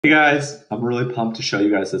Hey guys, I'm really pumped to show you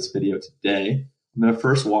guys this video today. I'm going to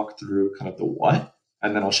first walk through kind of the what,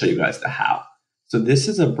 and then I'll show you guys the how. So this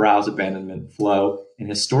is a browse abandonment flow, and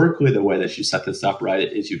historically the way that you set this up,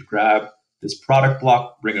 right, is you'd grab this product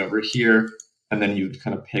block, bring it over here, and then you'd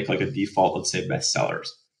kind of pick like a default, let's say bestsellers,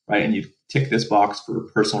 right? And you'd tick this box for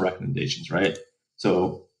personal recommendations, right?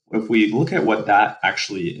 So if we look at what that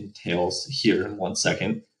actually entails here in 1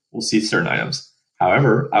 second, we'll see certain items.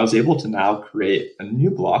 However, I was able to now create a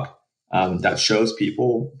new block that shows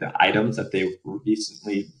people the items that they were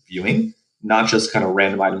recently viewing, not just kind of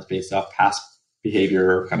random items based off past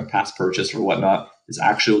behavior, kind of past purchase or whatnot. Is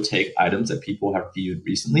actually take items that people have viewed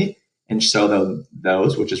recently and show them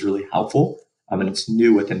those, which is really helpful. And it's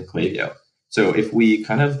new within Klaviyo. So if we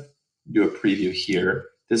kind of do a preview here,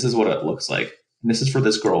 this is what it looks like. And this is for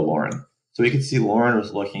this girl, Lauren. So we can see Lauren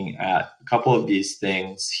was looking at a couple of these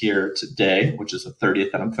things here today, which is the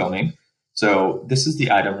 30th that I'm filming. So this is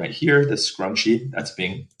the item right here, this scrunchie that's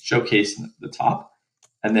being showcased at the top.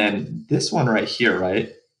 And then this one right here,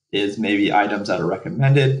 right, is maybe items that are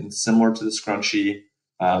recommended and similar to the scrunchie,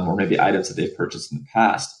 or maybe items that they've purchased in the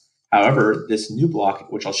past. However, this new block,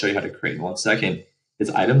 which I'll show you how to create in 1 second, is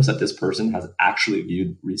items that this person has actually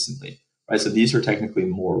viewed recently, right? So these are technically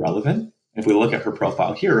more relevant. If we look at her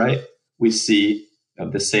profile here, right, we see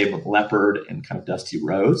the same leopard and kind of dusty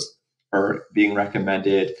rose are being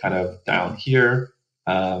recommended kind of down here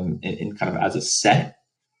in kind of as a set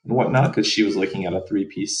and whatnot, because she was looking at a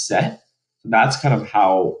 3-piece set. So that's kind of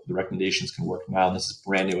how the recommendations can work now. And this is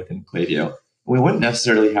brand new within Klaviyo. We wouldn't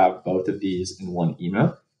necessarily have both of these in one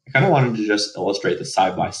email. I kind of wanted to just illustrate the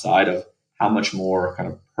side by side of how much more kind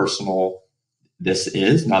of personal this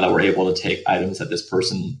is now that we're able to take items that this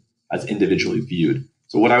person has individually viewed.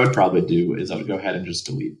 So what I would probably do is I would go ahead and just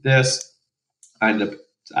delete this. I end up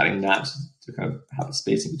adding that to kind of have a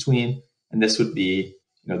space in between. And this would be,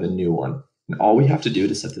 the new one. And all we have to do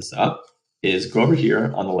to set this up is go over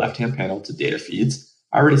here on the left-hand panel to data feeds.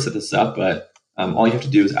 I already set this up, but all you have to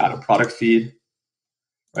do is add a product feed,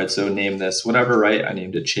 right? So name this whatever, right? I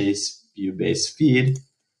named it Chase View-Based Feed.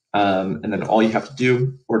 And then all you have to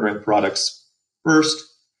do, ordering products first,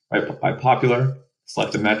 right, by popular,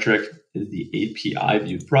 select a metric, is the API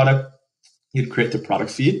viewed product. You'd create the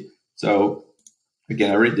product feed. So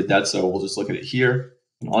again, I already did that. So we'll just look at it here.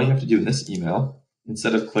 And all you have to do in this email,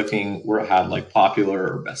 instead of clicking where it had like popular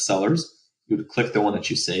or bestsellers, you would click the one that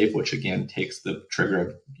you save, which again takes the trigger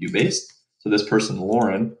of view based. So this person,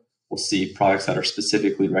 Lauren, will see products that are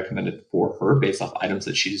specifically recommended for her based off items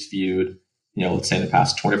that she's viewed, let's say in the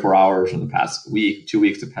past 24 hours or in the past week, 2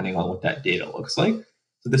 weeks, depending on what that data looks like.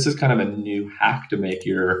 So this is kind of a new hack to make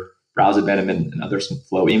your browse abandonment and other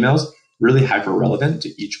flow emails really hyper relevant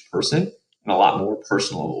to each person in a lot more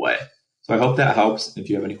personal of a way. So I hope that helps. If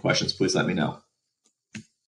you have any questions, please let me know.